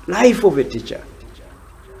life of a teacher,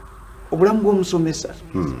 obulamu bw'omusomesa,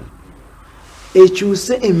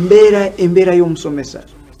 ekyuse embeera y'omusomesa,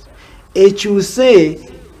 ekyuse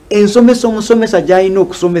ensomesa omusomesa gy'alina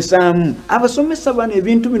okusomesaamu. Abasomesa bano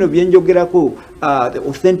ebintu bino byenjogerako, the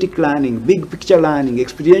authentic learning, big picture learning,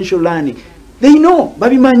 experiential learning, they know,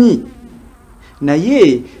 babimanyi,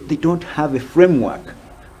 naye they don't have a framework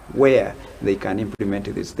where they can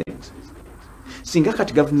implement these things. Singa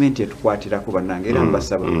kati government etukwatirako bannange era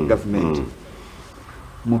mbasaba government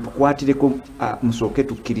mutukwatireko, musooke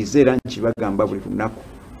tukkirize era nkibagamba buli lunaku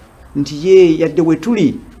nti ye yadde we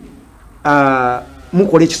tuli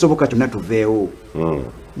mukola ekisoboka kyonna tuveewo,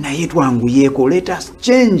 naye twanguyeeko. Let us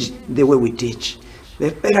change the way we teach,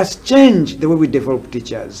 let us change the way we develop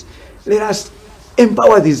teachers, let us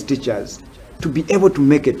empower these teachers to be able to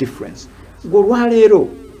make a difference. Golwaleero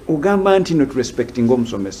ogamba nti not respecting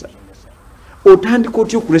omusomesa, otandika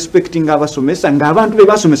otya okurespecting abasomesa ng'abantu be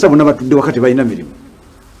basomesa bonna batudde wakati balina mirimu?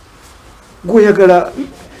 Goyagala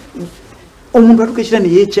omuntu atuuka ekira ne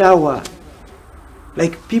yeekyawa,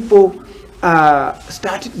 like people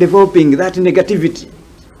start developing that negativity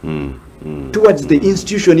towards the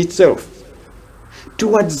institution itself,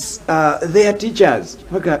 towards their teachers.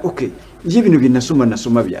 Okay, ye bino bye nasoma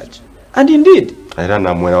byaki? And indeed, era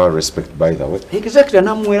namwera wa respect, by the way. Exactly,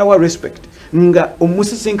 namwera wa respect. Nga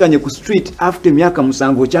omusisinkanye ku street after emyaka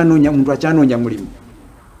 7 okyanoonya muntu akyanoonya mulimu.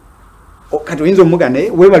 Kati oyinza omugana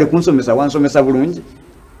weebale kunsomesa wansomesa bulungi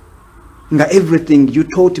nga everything you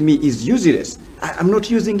taught me is useless. I'm not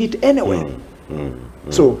using it anyway.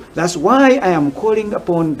 So that's why I am calling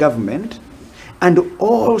upon government and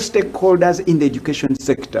all stakeholders in the education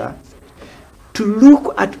sector to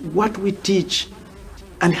look at what we teach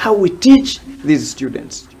and how we teach these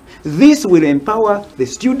students. This will empower the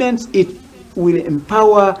students, it will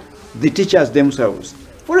empower the teachers themselves.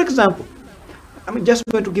 For example, I'm just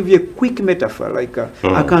going to give you a quick metaphor, like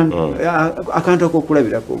I can't talk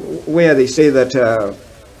where they say that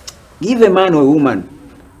give a man or a woman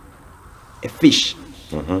a fish,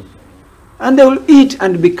 and they will eat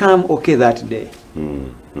and become okay that day,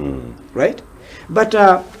 right? But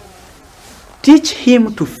teach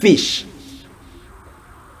him to fish,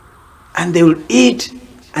 and they will eat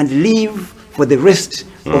and live for the rest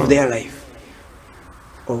of their life,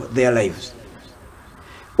 or their lives.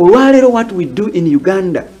 What we do in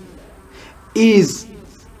Uganda is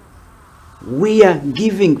we are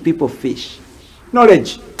giving people fish,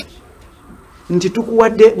 knowledge. Nti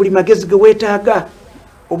tukuwadde buli magezi ge weetaaga,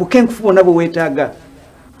 obukenkufu bwonna bwe weetaaga,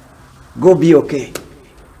 go be okay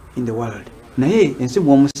in the world. Naye ensi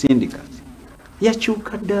bw'omusindika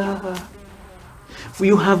yakyuka dda.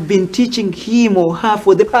 You have been teaching him or her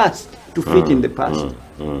for the past to fit in the past.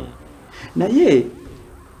 Naye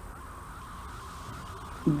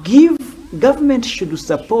government should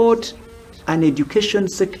support an education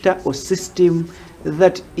sector or system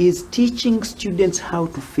that is teaching students how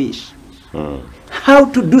to fish, how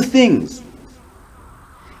to do things,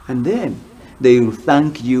 and then they will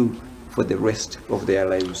thank you for the rest of their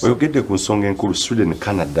lives. Well, get the kusonga enkulu Sweden,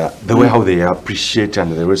 Canada, the way how they appreciate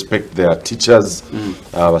and they respect their teachers.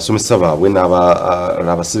 Basomesa baabwe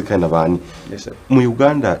n'abasirikale n'abaani. Yes, sir. Mu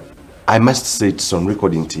Uganda, I must say it's on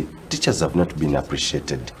recording. Teachers have not been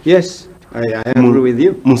appreciated. Yes, I agree with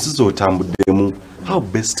you. Munsizo otambuddemu, how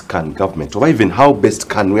best can government, or even how best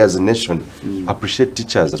can we as a nation appreciate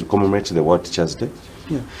teachers as we commemorate the World Teachers Day?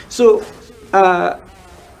 Yeah. So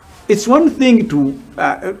it's one thing to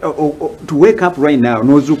wake up right now.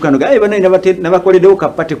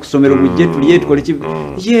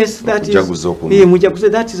 Yes,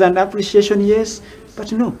 that is an appreciation. Yes,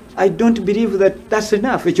 but no, I don't believe that that's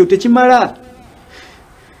enough.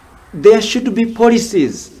 There should be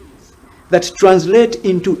policies that translate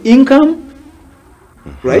into income,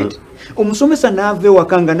 right? Omusomesa naave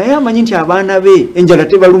wakanga naye amanyi nti abaana be enjala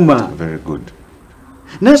tebaluma. Very good.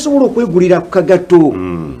 Nasobola okwegulira ku kagato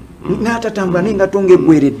n'atatambula n'engato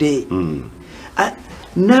ng'eggweredde.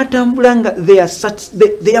 N'atambula nga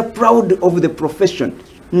they are proud of the profession,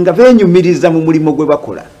 nga beenyumiriza mu mulimo gwe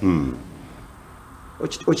bakola.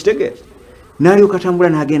 Okitegeera? N'alyoka atambula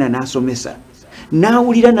n'agenda n'asomesa.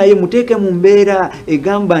 N'awulira naye muteeke mu mbeera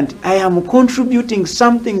egamba nti I am contributing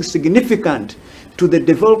something significant to the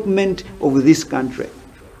development of this country.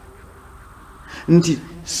 Nti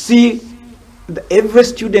see every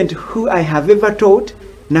student who I have ever taught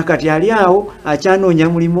nakati ali awo akyanoonya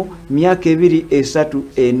mulimo myaka 2, 3,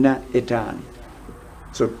 4, 5.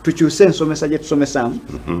 So tukyuse ensomesa gye tusomesaamu,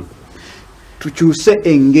 tukyuse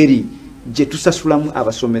engeri gye tusasulamu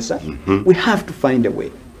abasomesa. We have to find a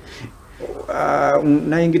way.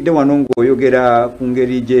 Nayingidde wano ng'oyogera ku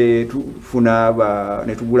ngeri gye tufuna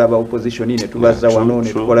ne tugula aba opposition ne tubaza wano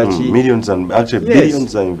ne tukola ki. Millions and actually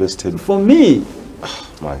billions are invested. For me,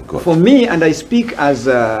 my God. For me, and I speak as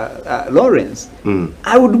Lawrence,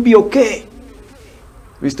 I would be okay,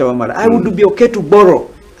 Mr. Wamala, I would be okay to borrow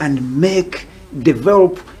and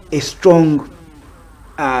develop a strong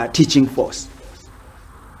teaching force,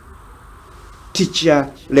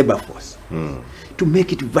 teacher labor force, to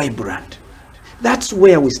make it vibrant. That's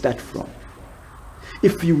where we start from.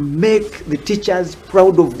 If you make the teachers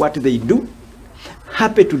proud of what they do,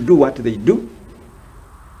 happy to do what they do,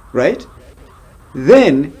 right?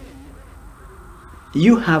 Then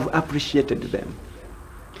you have appreciated them.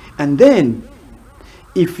 And then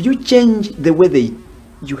if you change the way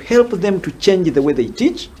you help them to change the way they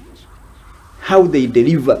teach, how they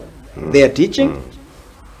deliver their teaching,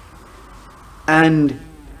 and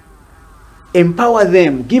empower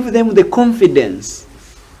them, give them the confidence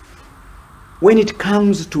when it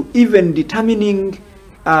comes to even determining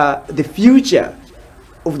the future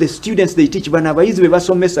of the students they teach. Bana abayizi be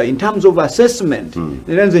basomesa in terms of assessment.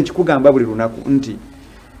 Era nze nkikugamba buli lunaku nti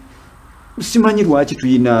simanyi lwaki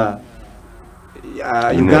tuyina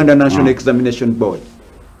Uganda National Examination Board.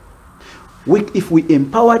 If we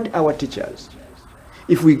empowered our teachers,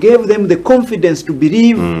 if we gave them the confidence to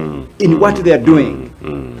believe in what they are doing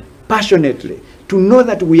passionately, to know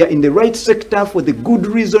that we are in the right sector for the good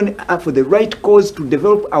reason, for the right cause to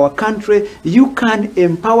develop our country, you can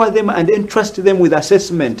empower them and entrust them with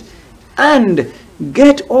assessment and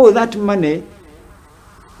get all that money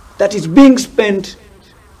that is being spent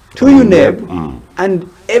to UNEB and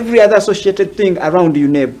every other associated thing around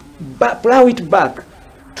UNEB, plow it back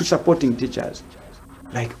to supporting teachers,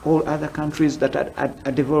 like all other countries that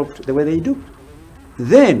are developed the way they do.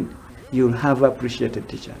 Then you'll have appreciated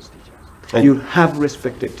teachers. You'll have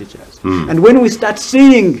respected teachers. And when we start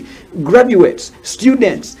seeing graduates,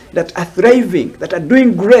 students that are thriving, that are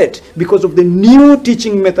doing great because of the new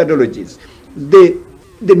teaching methodologies, the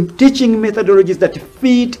teaching methodologies that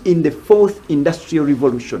fit in the 4th industrial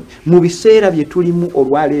revolution,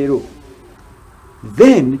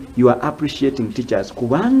 then you are appreciating teachers.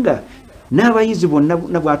 Kubanga n'abayizi bonna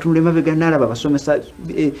bw'atunula emabega n'alaba basomesa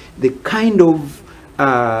the kind of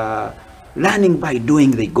learning by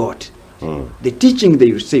doing they got. The teaching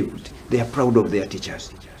they received, they are proud of their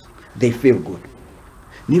teachers. They feel good.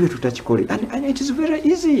 And it is very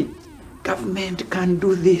easy. Government can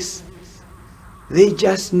do this. They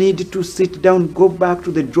just need to sit down, go back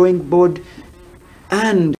to the drawing board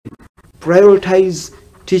and prioritize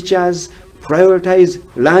teachers, prioritize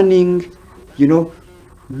learning,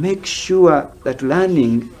 make sure that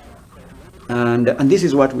learning, and this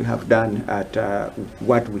is what we have done at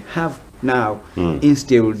what we have now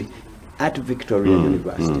instilled at Victoria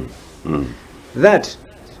University, that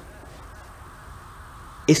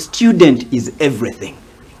a student is everything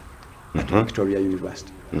at Victoria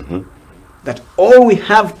University. That all we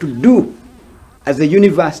have to do as a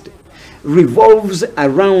university revolves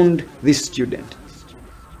around this student.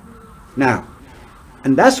 Now,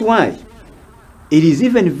 and that's why it is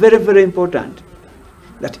even very, very important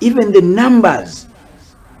that even the numbers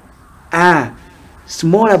are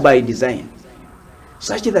smaller by design,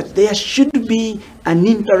 such that there should be an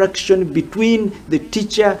interaction between the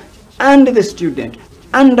teacher and the student,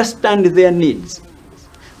 understand their needs.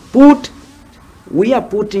 We are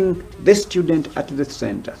putting the student at the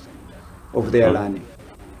center of their learning,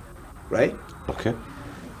 right? Okay.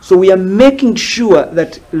 So we are making sure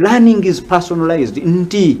that learning is personalized.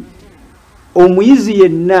 Nti omuyizi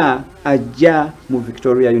yenna ajja mu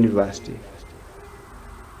Victoria University,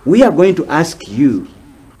 we are going to ask you,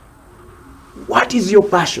 what is your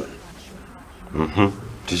passion?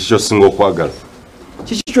 Kiki ky'osinga okwagala?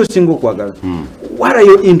 Kiki ky'osinga okwagala? What are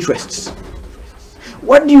your interests?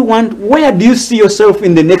 What do you want? Where do you see yourself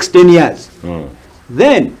in the next 10 years?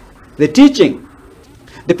 Then the teaching,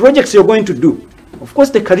 the projects you're going to do, of course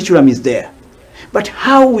the curriculum is there. But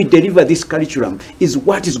how we deliver this curriculum is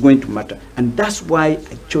what is going to matter. And that's why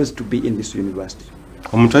I chose to be in this university.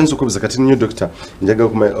 Omutanzo kubiza kati new doctor njaga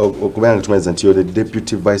okubanga tumaza nti the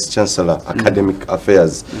deputy vice chancellor academic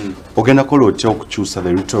affairs ogenda kola otya okukyusa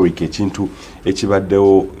the rhetoric ekintu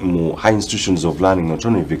ekibaddewo mu high institutions of learning not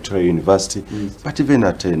only Victoria University but even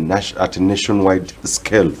at a nationwide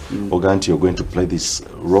scale ogamba nti you're going to play this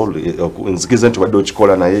role nzikiza nti wadde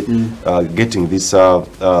okikola naye getting this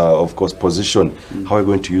of course position how are you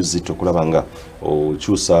going to use it okulaba nga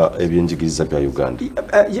okyusa ebyenjigiriza bya Uganda?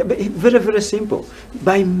 Very, very simple.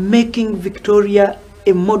 By making Victoria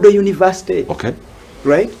a model university. Okay.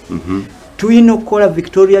 Right? Tuinokola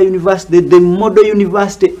Victoria University, the model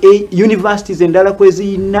university, universities endala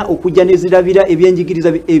kwezina okuja nezirabira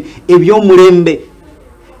ebyenjigiriza ebyomulembe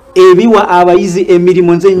ebiwa abayizi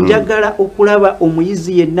emirimu. Nze njagala okulaba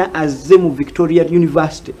omuyizi yenna azze mu Victoria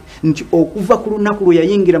University nti okuva ku lunaku lwe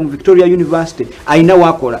yayingira mu Victoria University ayina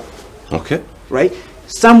wakola. Okay. Right?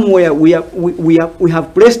 Somewhere we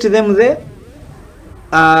have placed them there.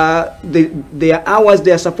 Their hours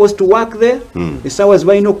they are supposed to work there. The hours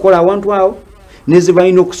bayino kola want wow. Nezi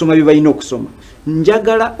bayino kusoma bibayino kusoma.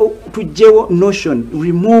 Njagala tujewo notion,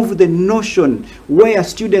 remove the notion where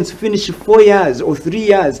students finish 4 years or 3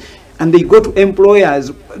 years and they go to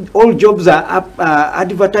employers. All jobs are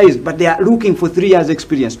advertised, but they are looking for 3 years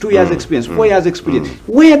experience, 2 years experience, 4 years experience.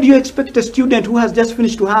 Where do you expect a student who has just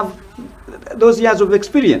finished to have those years of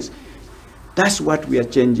experience? That's what we are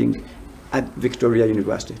changing at Victoria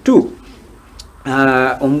University. Two,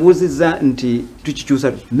 ombuziza nti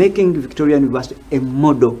tuchichusa making Victoria University a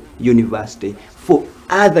model university for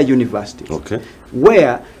other universities. Okay.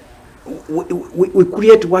 Where we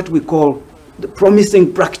create what we call the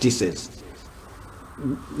promising practices,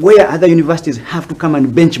 where other universities have to come and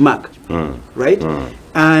benchmark, right?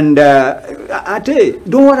 And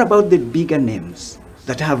don't worry about the bigger names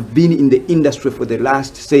that have been in the industry for the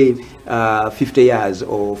last, say, 50 years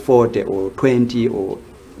or 40 or 20 or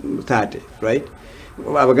 30, right?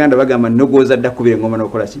 Abaganda bagamba nogoza dakubire ngoma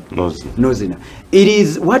nokola ki nozina. It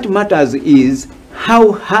is what matters is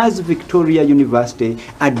how has Victoria University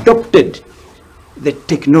adopted the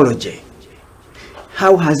technology?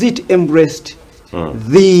 How has it embraced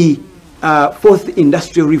the fourth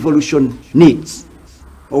industrial revolution needs?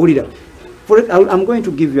 I'm going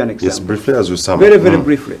to give you an example. Yes, briefly as we sum. Very, very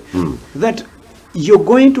briefly. That you're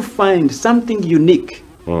going to find something unique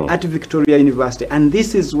at Victoria University, and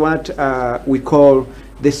this is what we call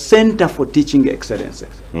the Center for Teaching Excellence.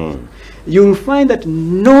 You'll find that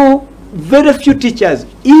very few teachers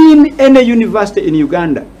in any university in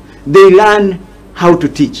Uganda, they learn how to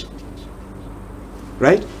teach.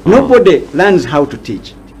 Right? Nobody learns how to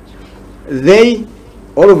teach.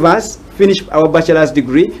 All of us finish our bachelor's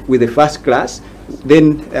degree with a first class,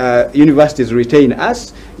 then universities retain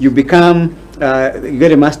us, you become, you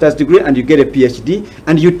get a master's degree and you get a PhD,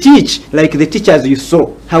 and you teach like the teachers you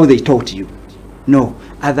saw, how they taught you. No,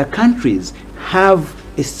 other countries have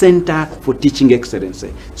a center for teaching excellence.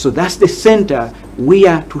 So that's the center we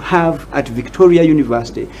are to have at Victoria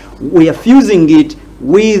University. We are fusing it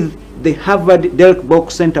with the Harvard Delk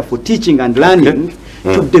Box Center for Teaching and Learning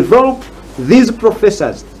to develop these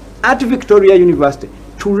professors at Victoria University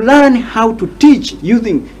to learn how to teach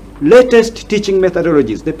using latest teaching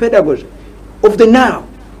methodologies, the pedagogy of the now.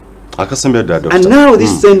 And now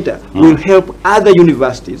this center will help other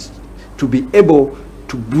universities to be able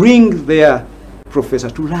to bring their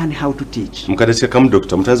professors to learn how to teach.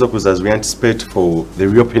 As we anticipate for the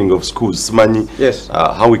reopening of schools, yes.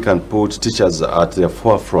 How we can put teachers at their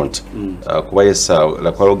forefront,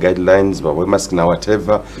 guidelines, mask now,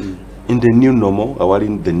 whatever. In the new normal, or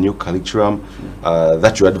in the new curriculum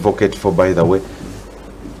that you advocate for, by the way,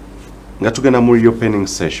 ngatugenda mu reopening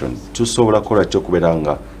session tusobola kola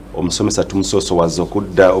kyokuberanga omusomesa tumusoso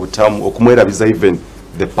wazokudda obutamu okumwerabiza even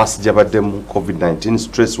the past jabademu COVID-19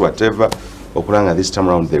 stress whatever okulanga this time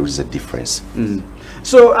around there is a difference.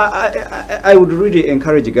 So I would really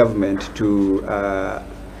encourage the government to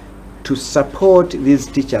support these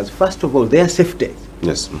teachers. First of all, their safety.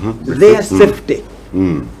 Yes. Their safety.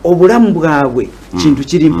 Obulamu bwabwe kintu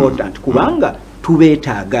kiri important kubanga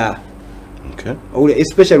tubeetaaga. Okay.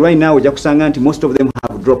 Especially right now ojja kusanga nti most of them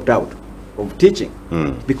have dropped out of teaching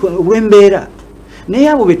because olw'embeera naye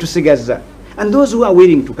abo betusigazza, and those who are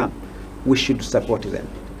willing to come, we should support them.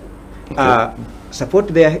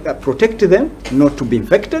 Protect them not to be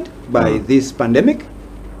infected by this pandemic,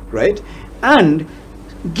 right? And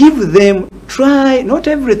give them, try, not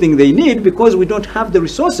everything they need because we don't have the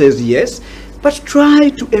resources, yes, but try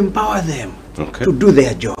to empower them to do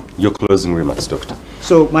their job. Your closing remarks, Doctor.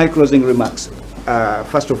 So my closing remarks,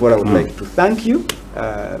 first of all, I would like to thank you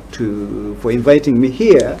for inviting me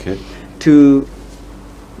here to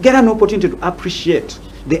get an opportunity to appreciate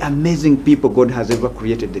the amazing people God has ever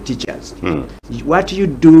created, the teachers. What you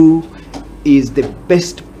do is the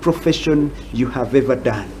best profession you have ever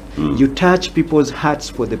done. You touch people's hearts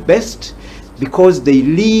for the best because they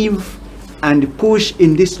live and push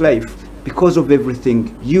in this life because of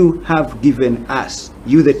everything you have given us,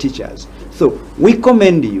 you the teachers. So we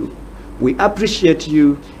commend you, we appreciate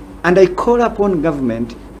you, and I call upon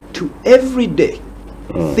government to every day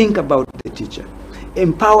think about the teacher,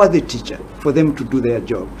 empower the teacher for them to do their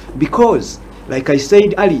job. Because, like I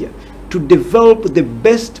said earlier, to develop the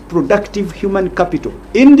best productive human capital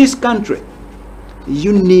in this country,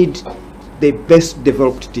 you need the best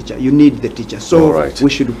developed teacher. You need the teacher. So we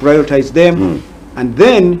should prioritize them. And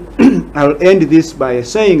then I'll end this by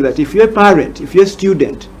saying that if you're a parent, if you're a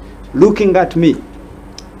student looking at me,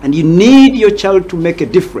 and you need your child to make a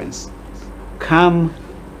difference, come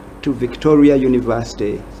to Victoria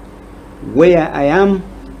University, where I am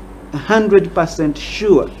 100%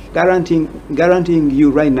 sure, guaranteeing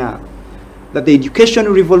you right now, that the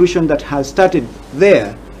education revolution that has started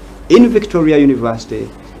there in Victoria University,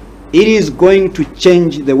 it is going to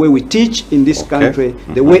change the way we teach in this country,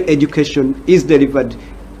 the way education is delivered.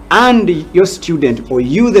 And your student, or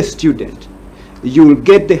you the student, you will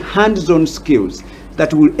get the hands-on skills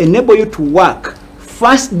that will enable you to work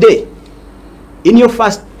first day in your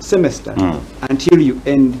first semester until you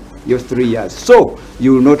end your 3 years. So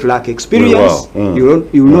you will not lack experience, you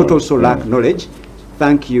will not also lack knowledge.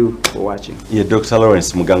 Thank you for watching. Yeah, Dr.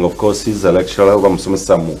 Lawrence Muganga, of course, he's a lecturer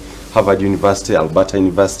from Harvard University, Alberta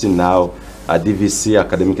University, now DVC,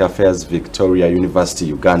 Academic Affairs, Victoria University,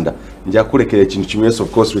 Uganda.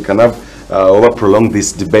 Of course, we can have prolong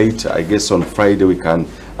this debate. I guess on Friday we can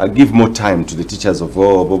give more time to the teachers of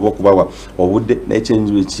all.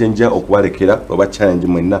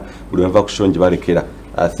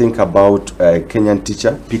 Think about Kenyan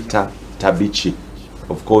teacher Peter Tabichi.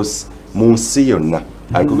 Of course, munsi yonna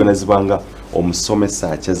alikuganizibwanga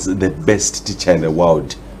omusomesa as the best teacher in the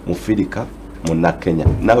world. Mufirika muna Kenya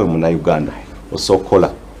nawe muna Uganda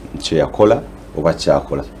osokola nche yakola oba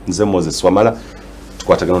kyakola. Nze Moses Wamala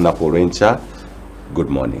tukwatagana napo olwenkya. Good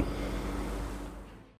morning.